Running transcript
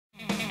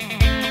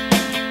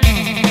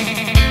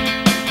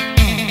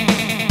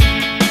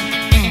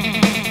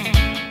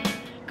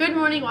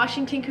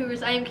Washington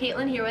Cougars, I am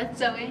Caitlin here with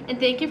Zoe. And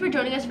thank you for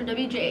joining us for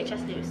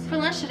WJHS News. For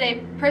lunch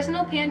today,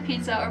 personal pan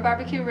pizza or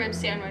barbecue rib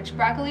sandwich,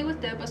 broccoli with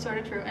dip,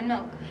 assorted fruit, and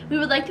milk. We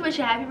would like to wish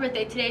a happy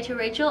birthday today to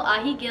Rachel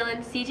Ahi Gillen,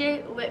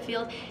 CJ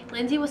Whitfield,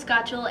 Lindsay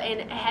Wiscotchel,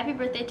 and a happy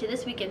birthday to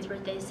this weekend's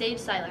birthday, Sage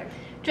Seiler.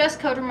 Dress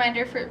code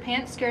reminder for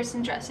pants, skirts,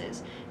 and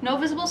dresses. No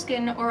visible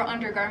skin or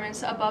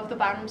undergarments above the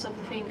bottoms of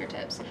the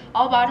fingertips.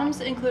 All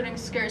bottoms, including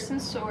skirts and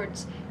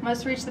shorts,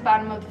 must reach the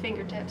bottom of the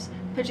fingertips.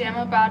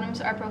 Pajama bottoms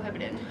are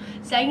prohibited.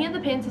 Sagging of the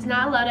pants is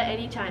not allowed at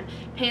any time.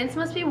 Pants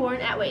must be worn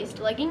at waist.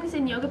 Leggings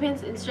and yoga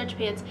pants and stretch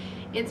pants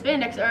and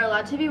spandex are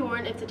allowed to be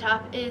worn if the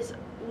top is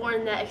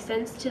worn that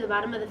extends to the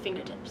bottom of the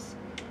fingertips.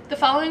 The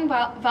following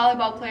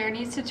volleyball player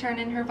needs to turn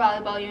in her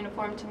volleyball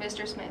uniform to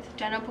Mr. Smith,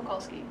 Jenna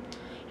Pokolsky.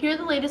 Here are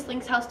the latest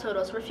Lynx house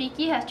totals.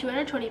 Rafiki has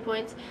 220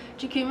 points,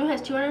 Jakumu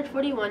has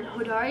 241,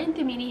 Hodari and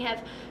Thamini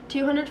have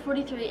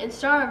 243, and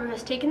Star Harbor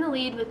has taken the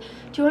lead with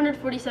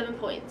 247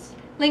 points.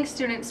 Lynx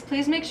students,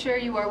 please make sure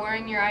you are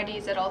wearing your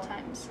IDs at all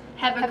times.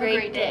 Have a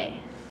great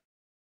day.